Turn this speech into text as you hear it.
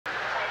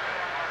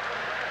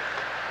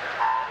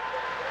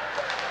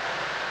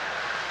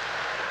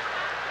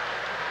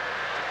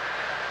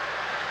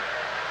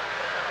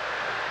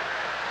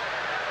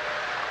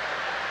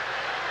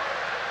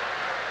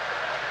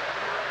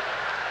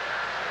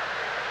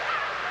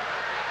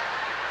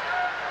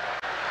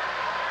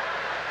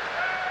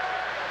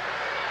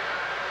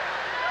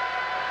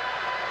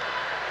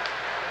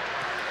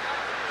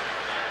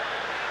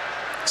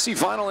See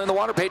final in the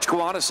water, Paige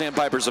Kawada,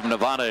 Sandpipers of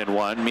Nevada in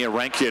 1, Mia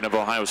Rankin of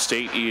Ohio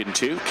State in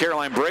 2,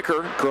 Caroline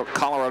Bricker,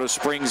 Colorado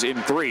Springs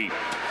in 3,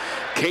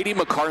 Katie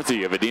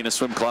McCarthy of Adina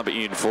Swim Club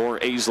in 4,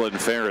 Aislinn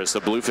Ferris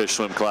of Bluefish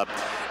Swim Club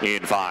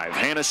in 5,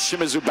 Hannah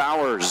Shimizu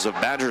Bowers of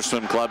Badger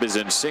Swim Club is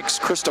in 6,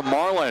 Krista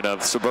Marlin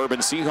of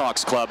Suburban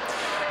Seahawks Club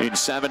in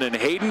 7, and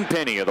Hayden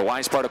Penny of the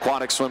Weisbart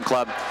Aquatic Swim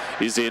Club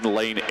is in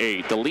lane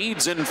 8. The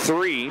leads in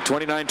 3,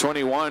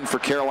 29-21 for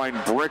Caroline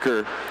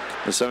Bricker,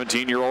 the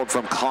 17-year-old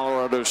from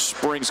Colorado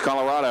Springs,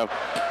 Colorado.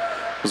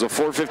 It was a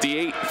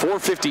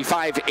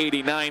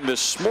 4:55.89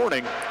 this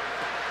morning.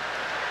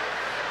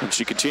 And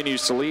she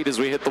continues to lead as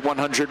we hit the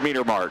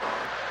 100-meter mark.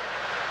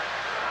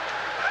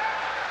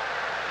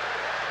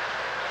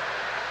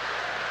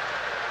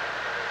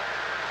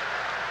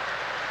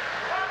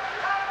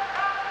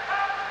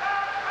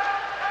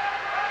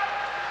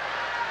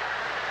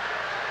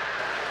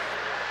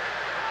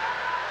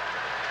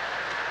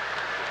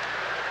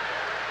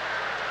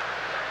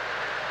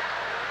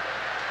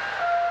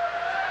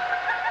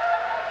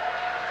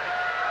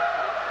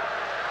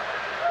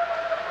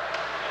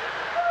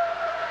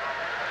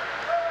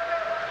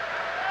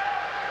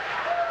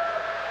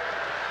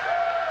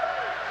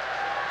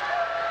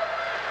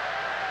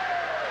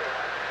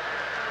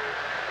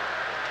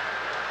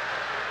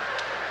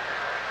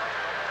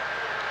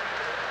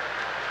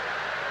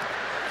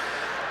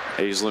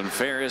 Aislinn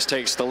Ferris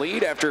takes the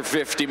lead after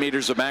 50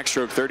 meters of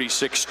backstroke,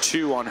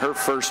 36.2 on her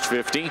first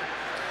 50.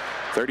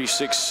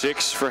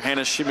 36.6 for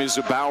Hannah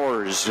Shimizu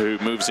Bowers, who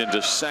moves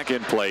into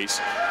second place.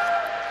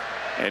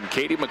 And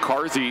Katie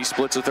McCarthy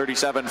splits a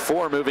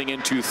 37.4, moving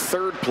into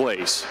third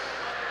place.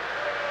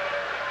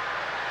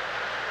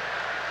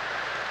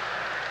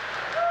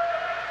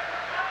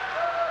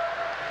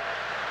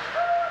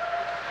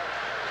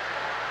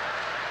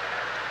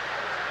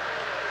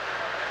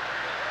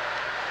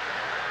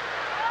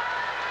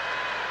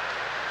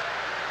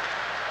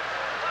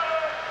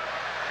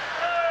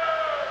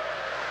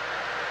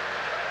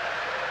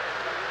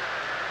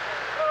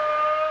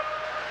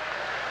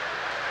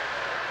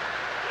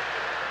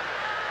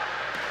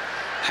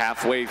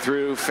 Halfway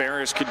through,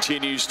 Ferris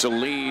continues to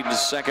lead.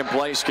 Second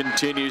place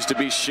continues to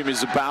be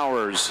Shimizu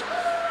Bowers.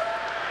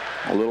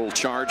 A little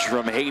charge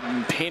from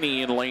Hayden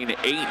Penny in lane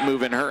 8,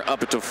 moving her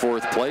up to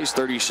fourth place.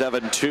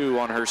 37.2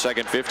 on her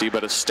second 50,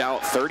 but a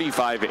stout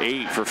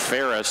 35.8 for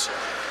Ferris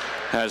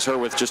has her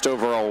with just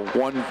over a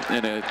 1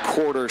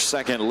 1/4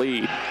 second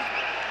lead.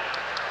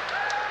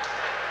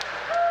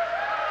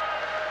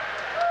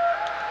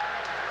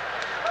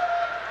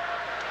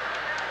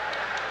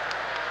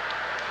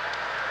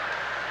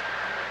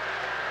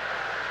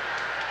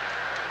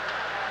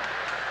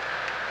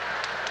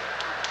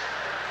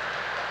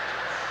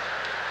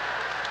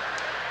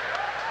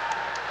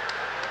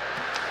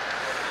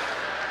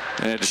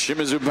 And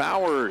Shimizu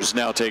Bowers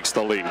now takes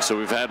the lead. So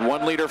we've had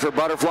 1 leader for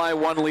butterfly,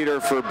 1 leader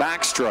for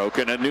backstroke,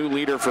 and a new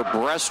leader for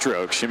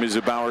breaststroke.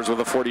 Shimizu Bowers with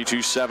a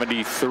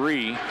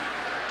 42.73.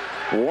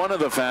 One of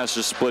the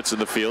fastest splits in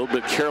the field,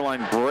 but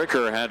Caroline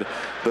Bricker had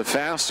the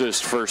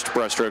fastest first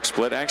breaststroke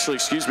split. Actually,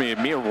 excuse me,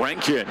 Mia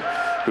Rankin,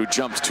 who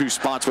jumped 2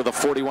 spots with a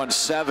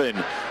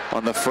 41.7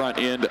 on the front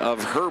end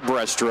of her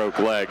breaststroke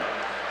leg.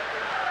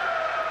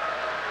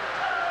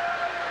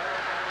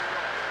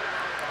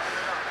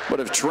 But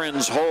if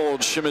trends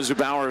hold, Shimizu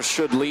Bowers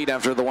should lead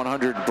after the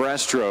 100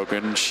 breaststroke,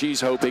 and she's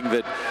hoping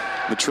that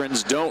the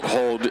trends don't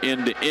hold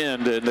end to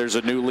end, and there's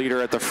a new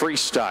leader at the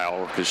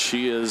freestyle, because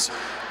she is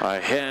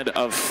ahead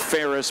of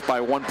Ferris by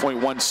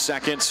 1.1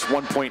 seconds,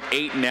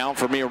 1.8 now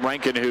for Mia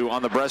Rankin, who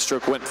on the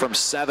breaststroke went from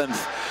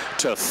 7th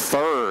to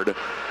 3rd.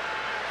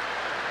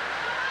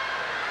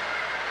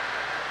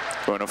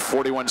 Going to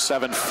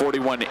 41.7,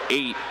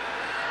 41.8,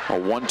 a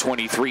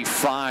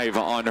 123.5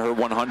 on her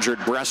 100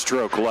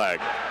 breaststroke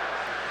leg.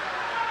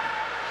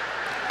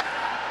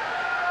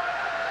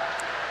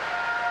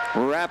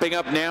 Wrapping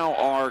up now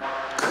our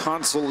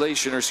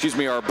consolation, or excuse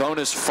me, our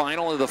bonus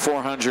final of the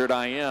 400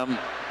 IM.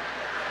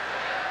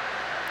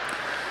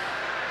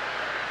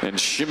 And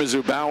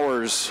Shimizu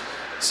Bowers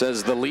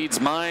says the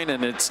lead's mine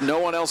and it's no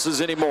one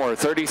else's anymore.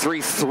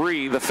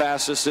 33.3, the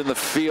fastest in the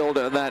field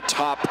of that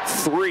top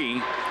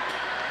 3.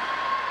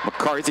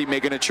 McCarthy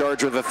making a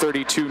charge with a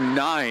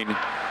 32.9,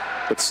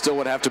 but still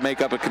would have to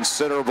make up a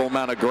considerable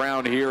amount of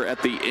ground here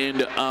at the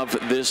end of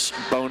this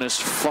bonus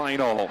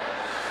final.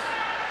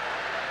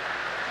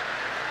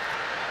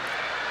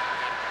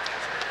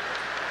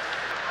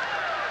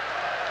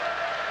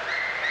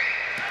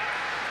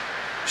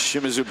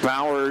 Shimizu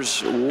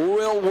Bowers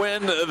will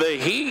win the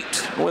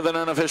heat with an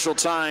unofficial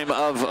time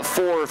of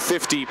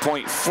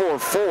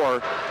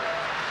 4:50.44.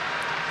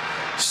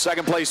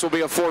 Second place will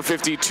be a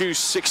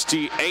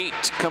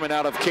 4:52.68 coming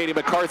out of Katie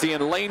McCarthy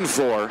in lane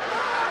 4.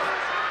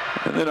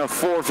 And then a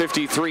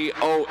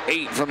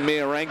 4:53.08 from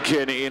Mia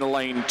Rankin in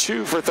lane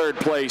 2 for third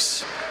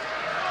place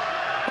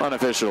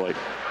unofficially.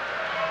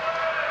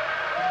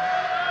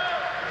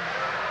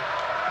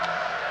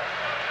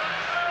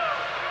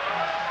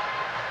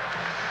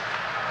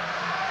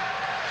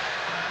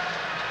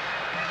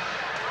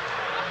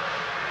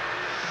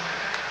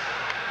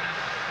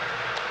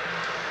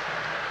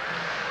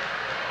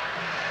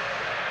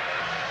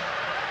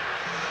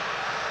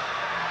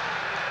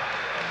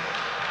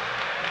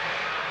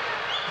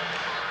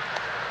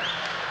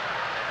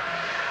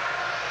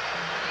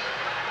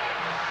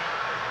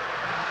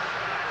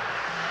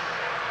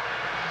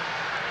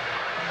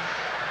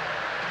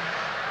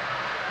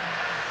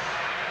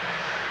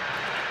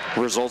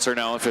 Results are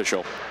now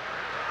official.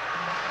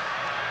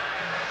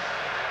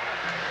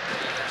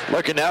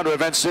 Looking now to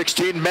event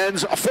 16,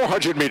 men's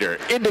 400-meter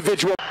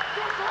individual.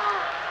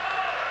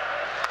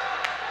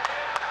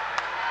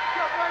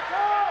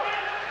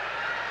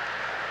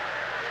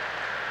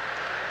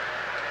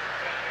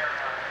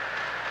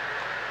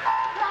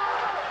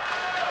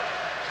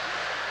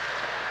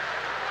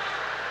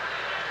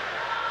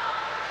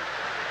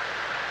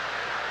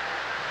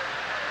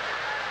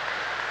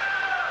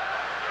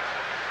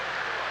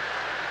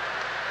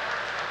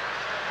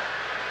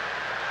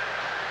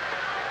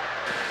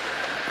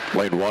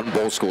 Lane 1,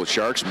 Bowl School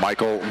Sharks,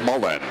 Michael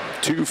Mullen.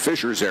 2,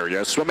 Fishers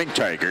Area, Swimming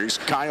Tigers,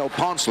 Kyle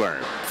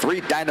Ponsler.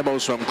 3, Dynamo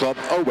Swim Club,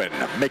 Owen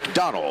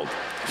McDonald.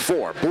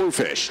 4,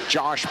 Bluefish,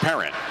 Josh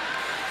Parent.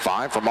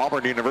 5, from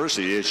Auburn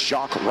University is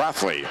Shock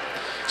Rathley.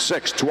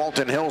 6,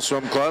 Tualatin Hill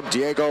Swim Club,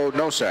 Diego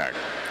Nosak.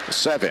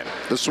 7,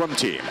 the swim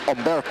team,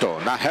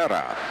 Humberto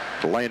Najera.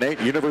 Lane 8,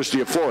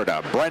 University of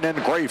Florida, Brennan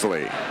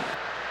Gravely.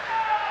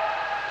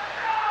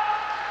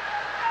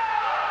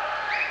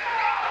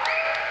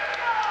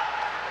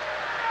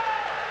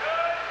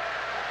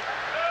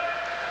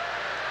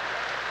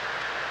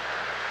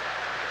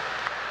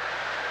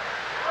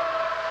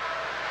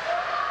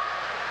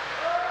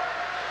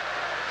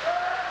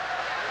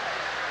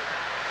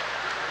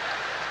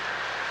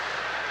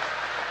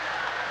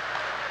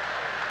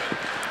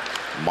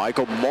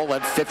 Michael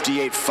Mullen,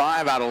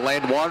 58.5 out of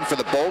lane 1 for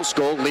the Bowl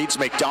School, leads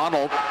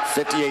McDonald,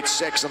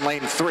 58.6 in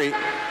lane 3.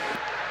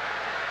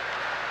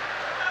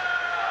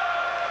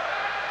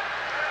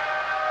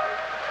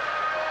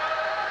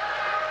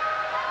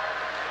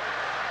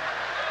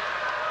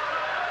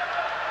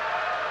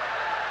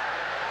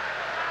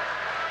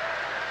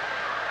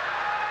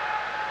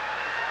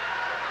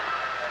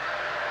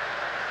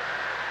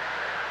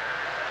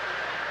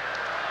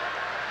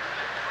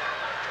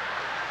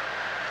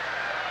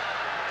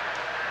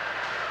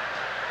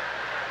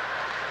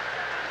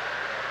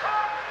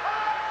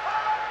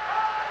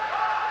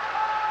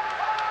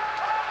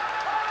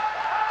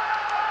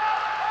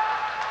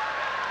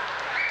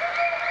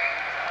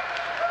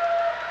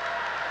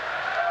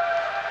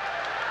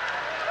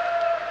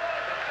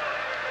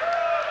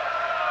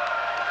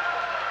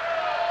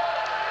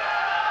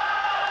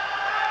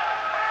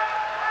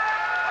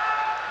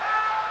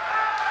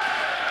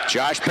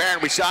 Josh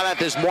Parent, we saw that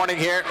this morning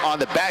here on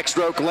the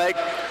backstroke leg.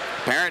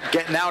 Parent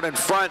getting out in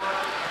front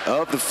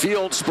of the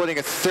field, splitting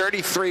a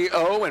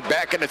 33.0 and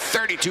back into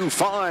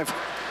 32.5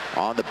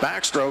 on the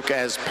backstroke,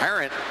 as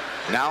Parent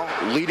now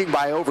leading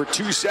by over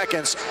 2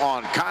 seconds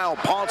on Kyle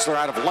Ponsler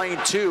out of lane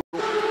 2.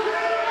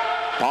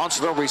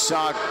 Ponsler, we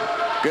saw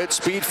good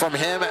speed from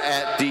him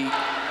at the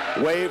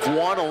Wave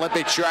 1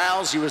 Olympic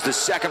trials. He was the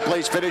second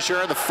place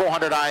finisher in the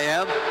 400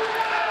 IM.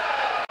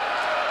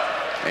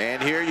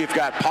 And here you've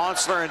got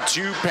Ponsler in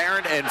 2,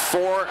 Parent in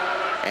 4,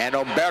 and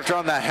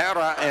Humberto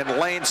Najera in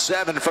lane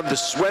 7 from the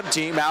swim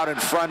team out in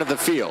front of the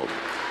field.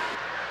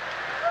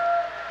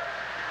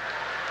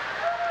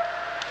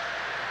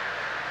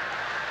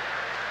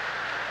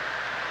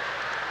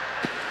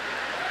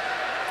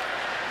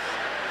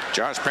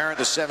 Josh Parent,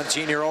 the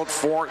 17-year-old,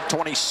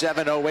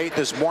 4:27.08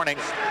 this morning.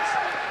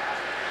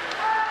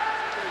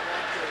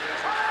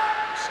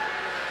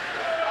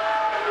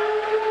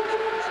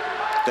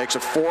 Takes a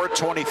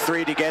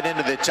 4:23 to get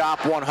into the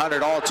top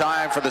 100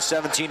 all-time for the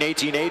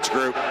 17-18 age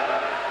group.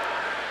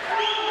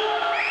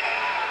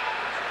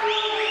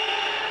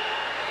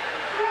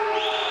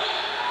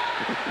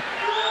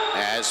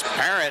 As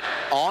Parent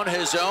on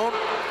his own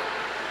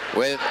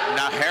with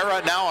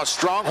Najera now a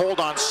stronghold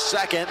on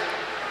second.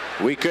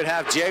 We could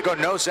have Diego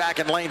Nosak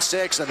in lane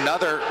 6,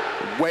 another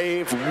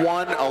Wave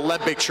 1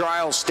 Olympic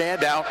trials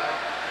standout.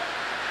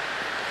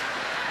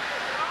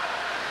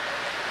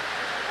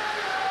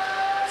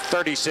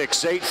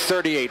 .36.8,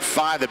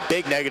 38.5, the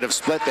big negative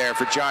split there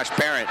for Josh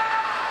Parent.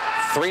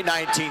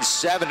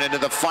 3:19.7 into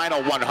the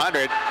final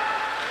 100.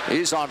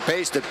 He's on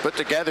pace to put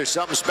together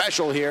something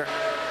special here.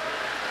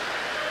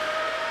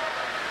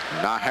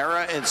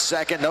 Najera in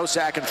second,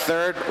 Nosak in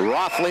third.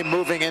 Rathley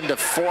moving into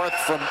fourth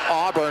from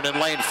Auburn in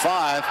lane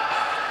 5.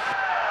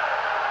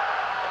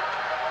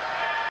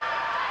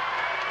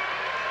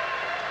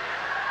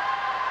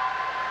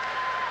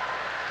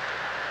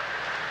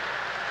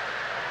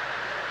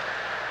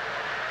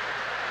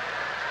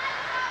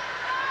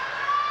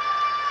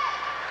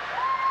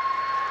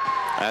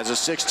 As a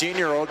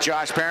 16-year-old,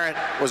 Josh Parent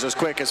was as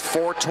quick as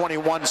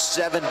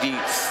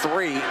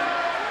 4:21.73.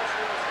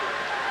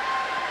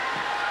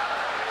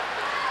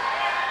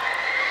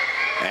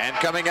 And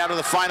coming out of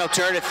the final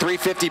turn at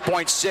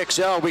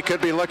 3:50.60, we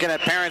could be looking at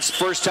Parent's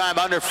first time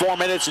under 4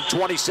 minutes and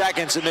 20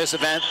 seconds in this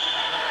event.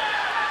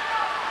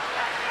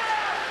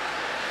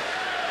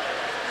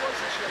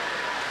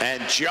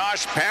 And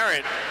Josh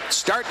Parent,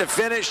 start to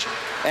finish,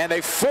 and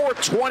a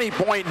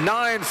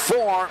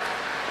 4:20.94.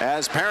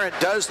 As Parent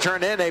does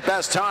turn in a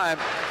best time.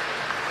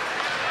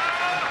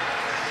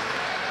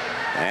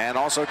 And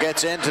also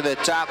gets into the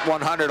top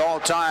 100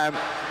 all-time,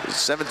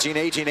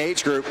 17-18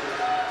 age group.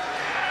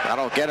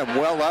 That'll get him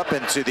well up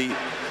into the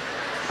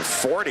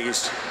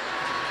 40s.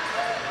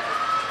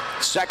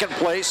 Second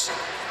place,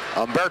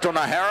 Humberto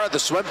Najera, the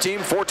swim team,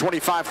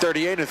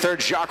 4:25.38, and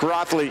third, Jacques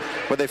Rothley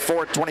with a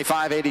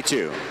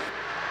 4:25.82.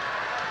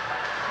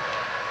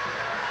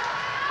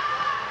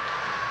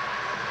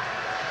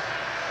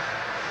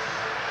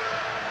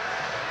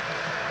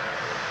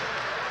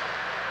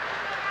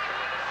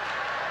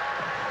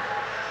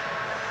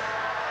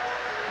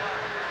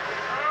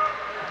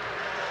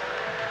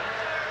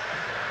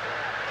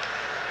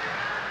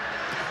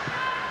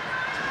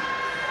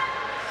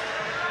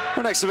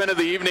 Our next event of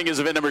the evening is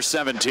event number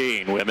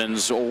 17,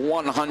 women's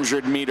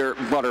 100-meter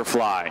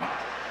butterfly.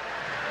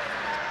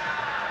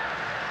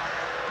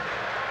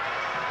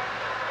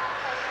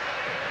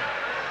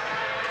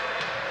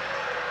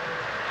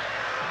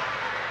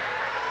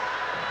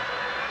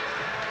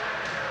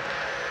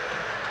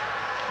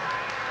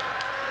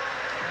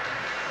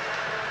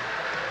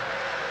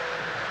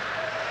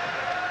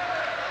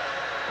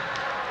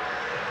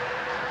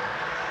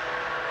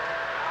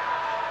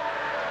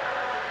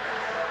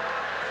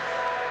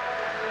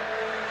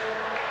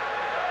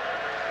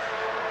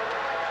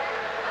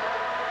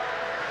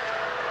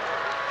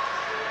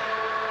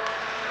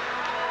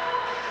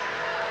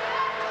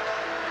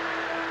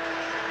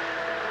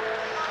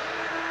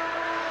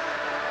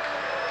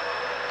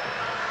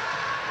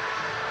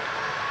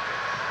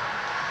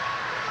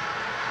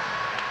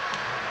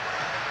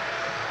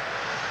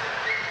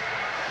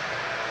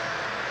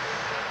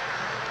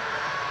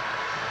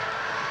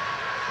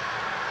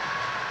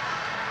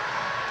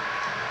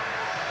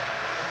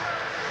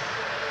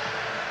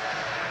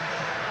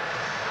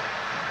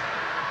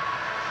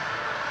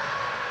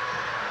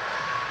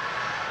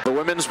 The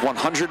women's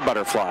 100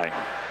 butterfly.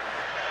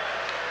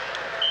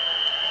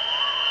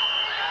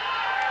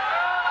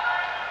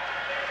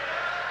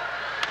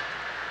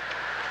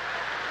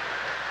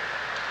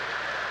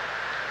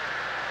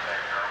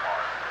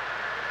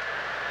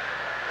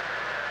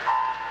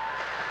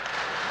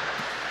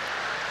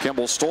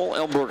 Campbell Stoll,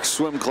 Elmbrook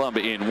Swim Club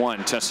in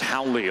 1. Tess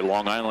Howley,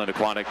 Long Island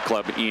Aquatic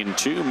Club in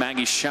 2.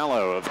 Maggie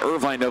Shallow of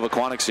Irvine Nova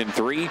Aquatics in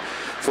 3.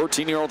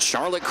 14-year-old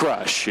Charlotte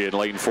Crush in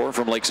lane 4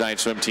 from Lakeside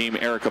Swim Team.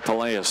 Erica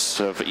Peleas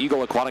of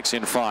Eagle Aquatics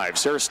in 5.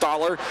 Sarah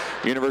Stoller,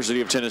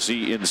 University of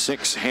Tennessee in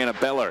 6. Hannah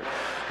Beller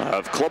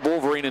of Club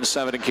Wolverine in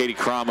 7. And Katie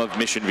Crom of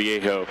Mission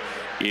Viejo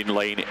in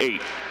lane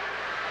 8.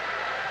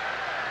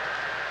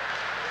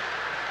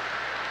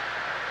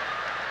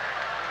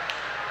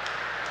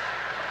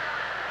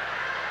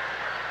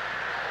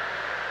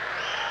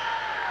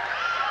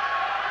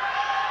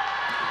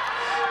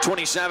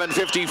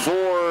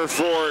 $27.54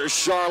 for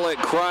Charlotte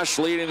Crush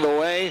leading the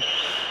way.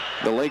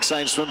 The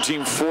Lakeside Swim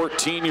Team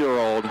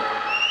 14-year-old.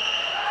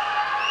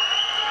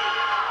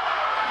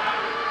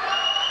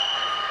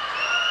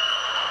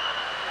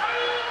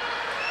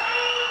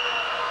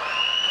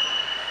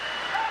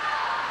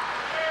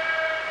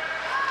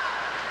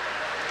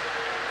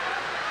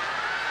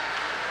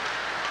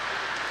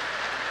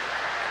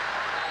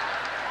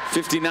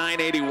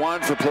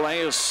 $59.81 for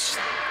Peleas,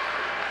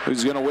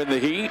 who's going to win the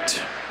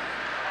heat.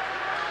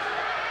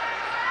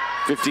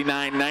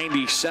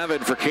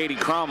 $59.97 for Katie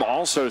Crum,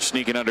 also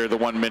sneaking under the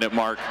 1-minute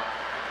mark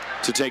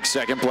to take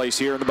second place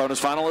here in the bonus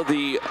final of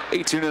the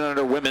 18 and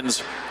under women's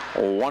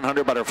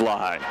 100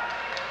 butterfly.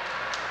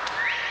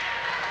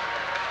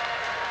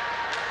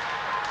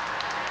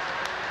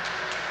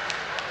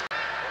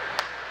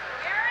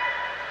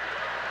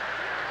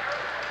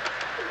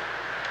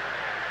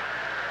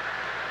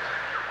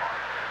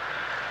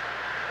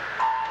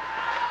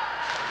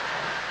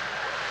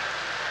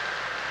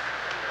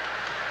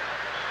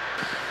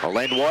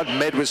 Lane 1,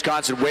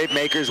 Mid-Wisconsin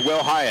Wavemakers, Will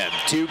Hyam.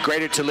 2,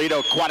 Greater Toledo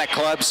Aquatic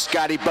Club,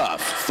 Scotty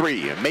Buff.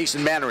 3,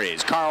 Mason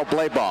Manrays, Carl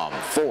Blaybaum.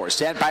 4,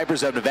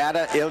 Sandpipers of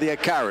Nevada, Ilya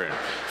Karun.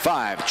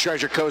 5,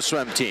 Treasure Coast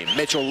Swim Team,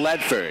 Mitchell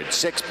Ledford.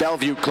 6,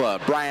 Bellevue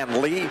Club, Brian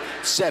Lee.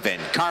 7,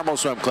 Carmel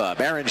Swim Club,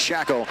 Aaron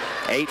Shackle.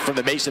 8 from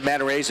the Mason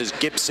Manrays is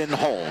Gibson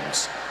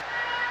Holmes.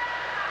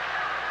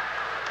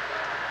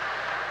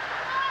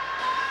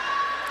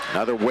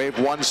 Another Wave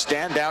 1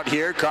 standout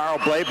here, Carl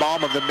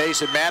Blaybaum of the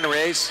Mason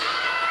Manrays,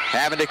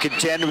 having to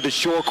contend with the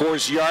Shore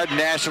Course Yard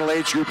National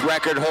Age Group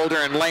record holder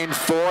in lane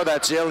 4.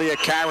 That's Ilya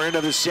Karun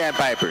of the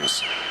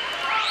Sandpipers.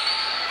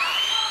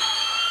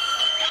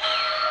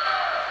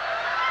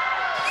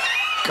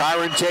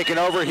 Karun taking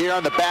over here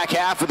on the back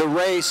half of the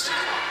race.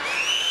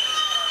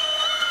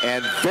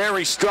 And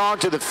very strong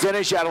to the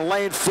finish out of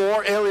lane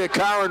 4. Ilya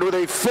Karun with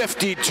a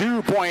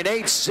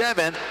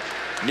 52.87.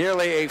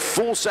 Nearly a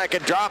full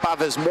second drop off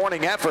his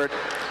morning effort,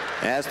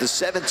 as the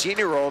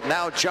 17-year-old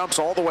now jumps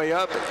all the way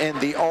up in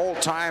the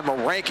all-time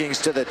rankings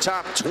to the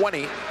top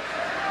 20.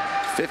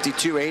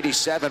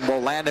 52.87 will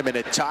land him in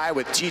a tie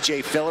with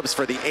TJ Phillips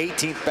for the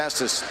 18th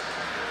bestest.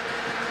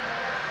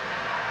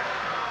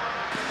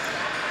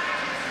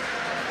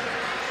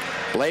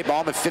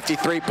 Blaybaum at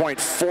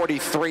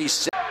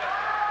 53.43.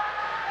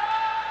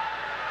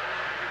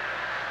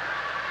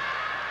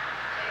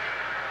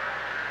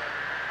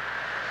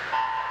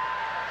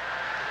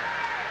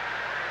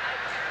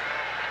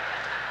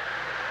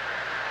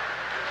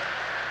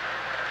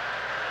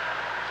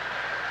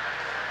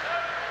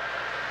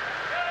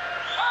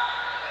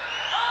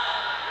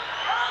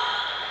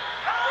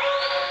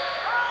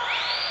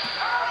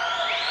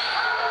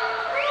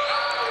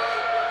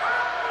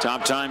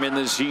 Top time in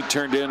this heat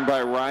turned in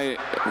by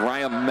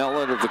Raya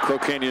Mellon of the Crow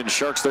Canyon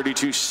Sharks,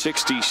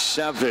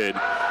 32.67.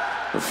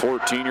 The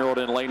 14-year-old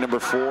in lane number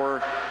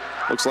 4.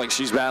 Looks like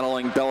she's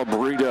battling Bella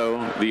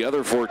Burrito, the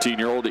other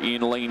 14-year-old,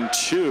 in lane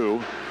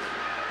 2.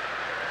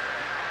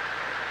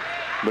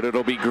 But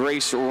it'll be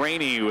Grace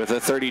Rainey with a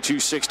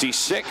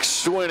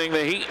 32.66, winning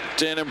the heat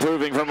and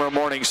improving from her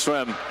morning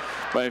swim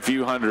by a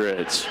few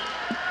hundredths.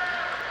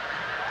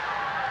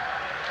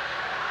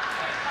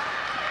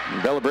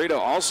 Bella Burrito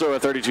also a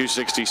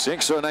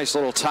 32.66, so a nice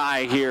little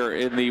tie here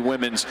in the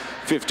women's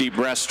 50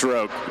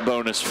 breaststroke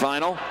bonus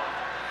final.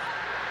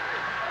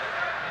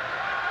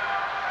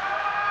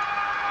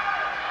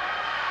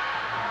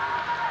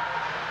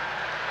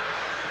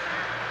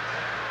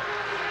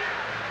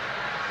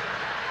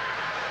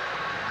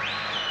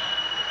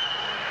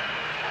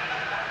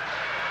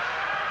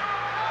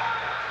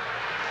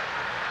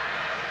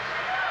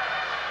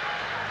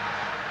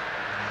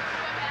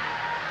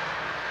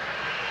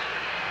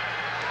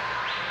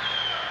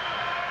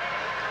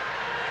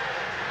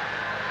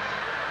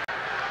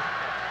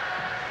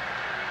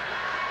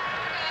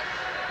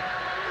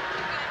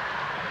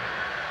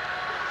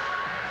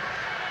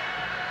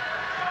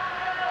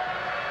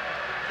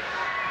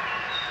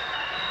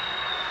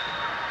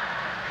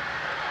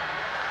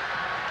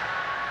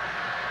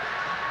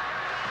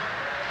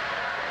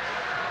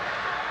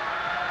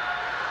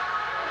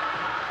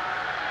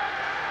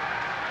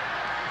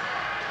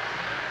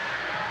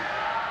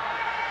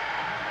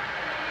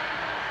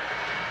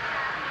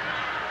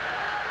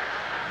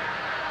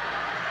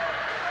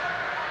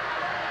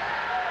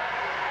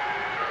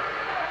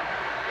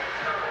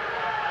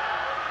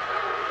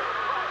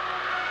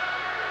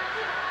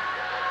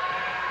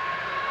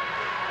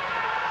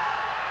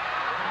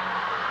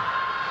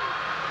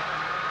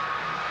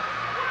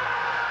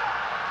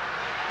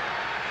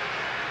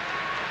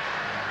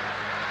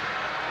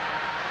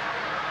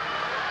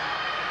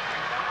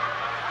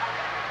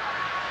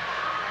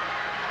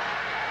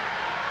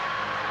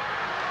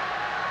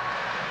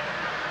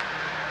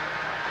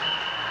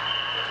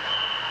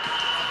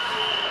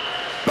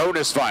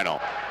 Bonus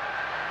final.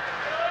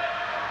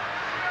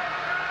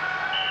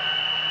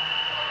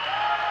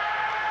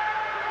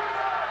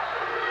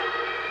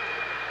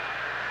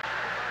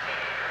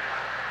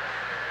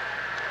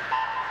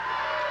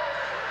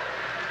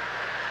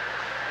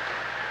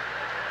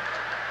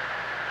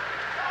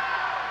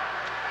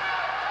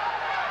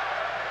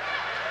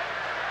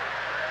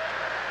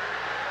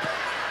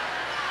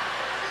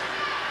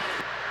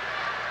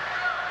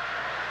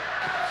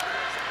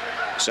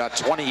 Saw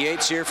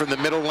 28s here from the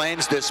middle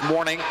lanes this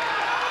morning,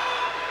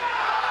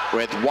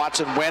 with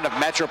Watson Wynn of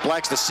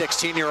Metroplex, the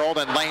 16-year-old,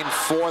 in lane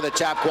 4, the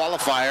top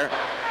qualifier.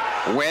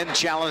 Wynn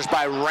challenged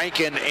by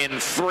Rankin in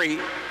 3.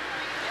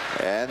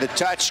 And the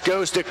touch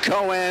goes to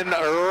Cohen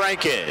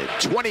Rankin.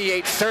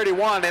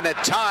 28-31 in a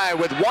tie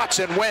with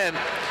Watson Wynn,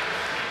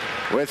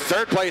 with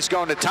third place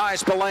going to Ty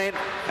Spillane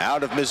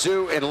out of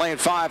Mizzou in lane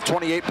 5,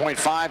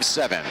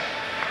 28.57.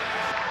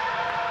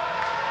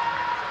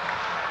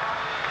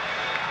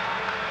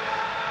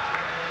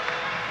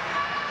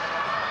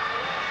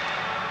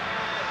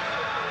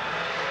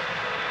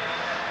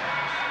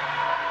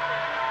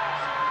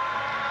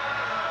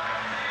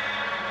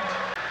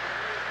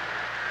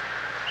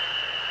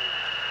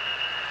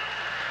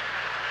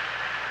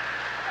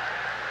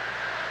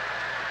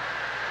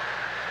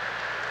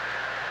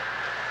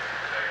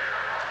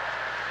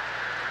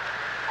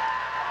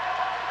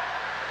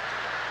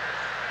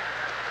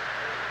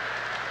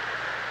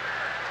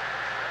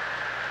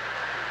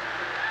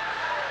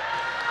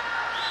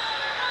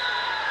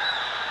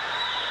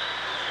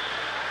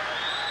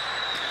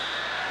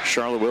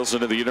 Charlotte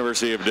Wilson of the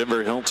University of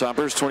Denver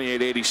Hilltoppers,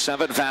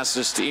 28.87,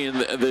 fastest in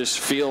this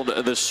field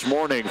this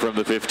morning from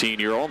the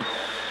 15-year-old.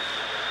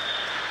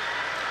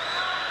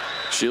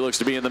 She looks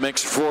to be in the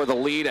mix for the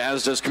lead,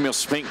 as does Camille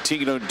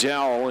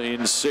Spink-Teagan-Odell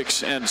in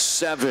 6 and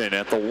 7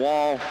 at the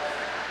wall.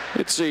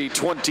 It's a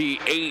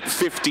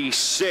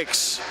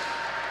 28.56.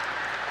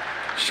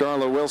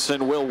 Charlotte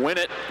Wilson will win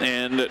it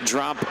and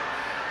drop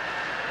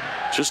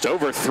just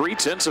over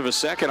 0.3 of a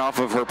second off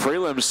of her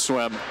prelims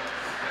swim.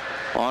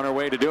 On her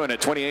way to doing it.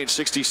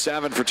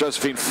 28.67 for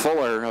Josephine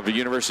Fuller of the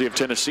University of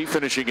Tennessee,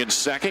 finishing in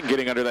second,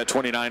 getting under that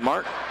 29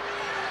 mark.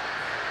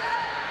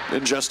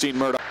 And Justine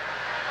Murdoch.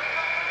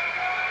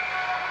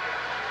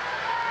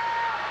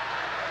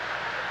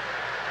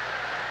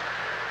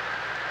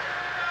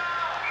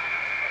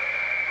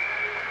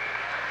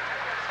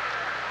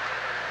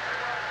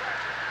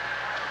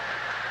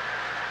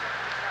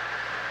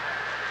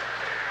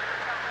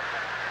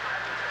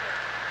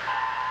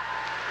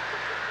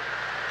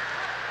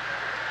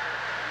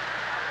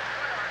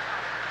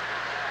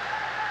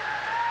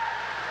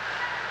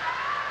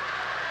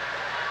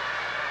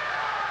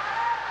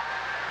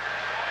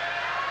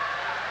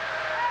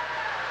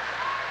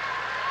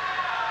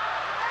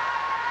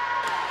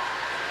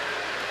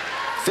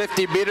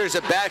 .50 meters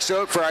of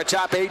backstroke for our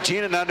top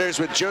 18 and unders,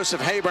 with Joseph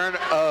Hayburn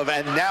of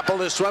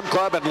Annapolis Swim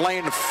Club in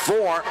lane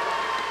 4.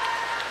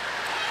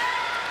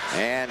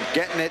 And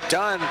getting it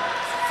done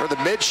for the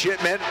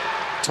midshipmen.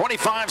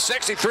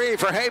 25.63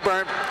 for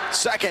Hayburn.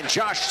 Second,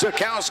 Josh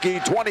Sukowski,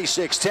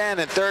 26.10.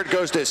 And third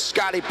goes to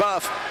Scotty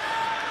Buff.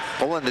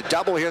 Pulling the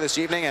double here this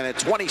evening, and at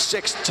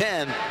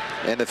 26.10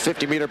 in the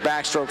 50-meter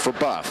backstroke for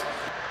Buff.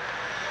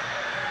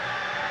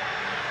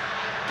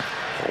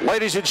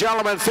 Ladies and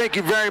gentlemen, thank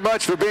you very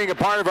much for being a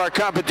part of our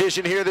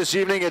competition here this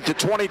evening at the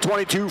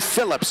 2022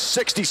 Phillips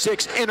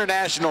 66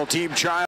 International Team Trial.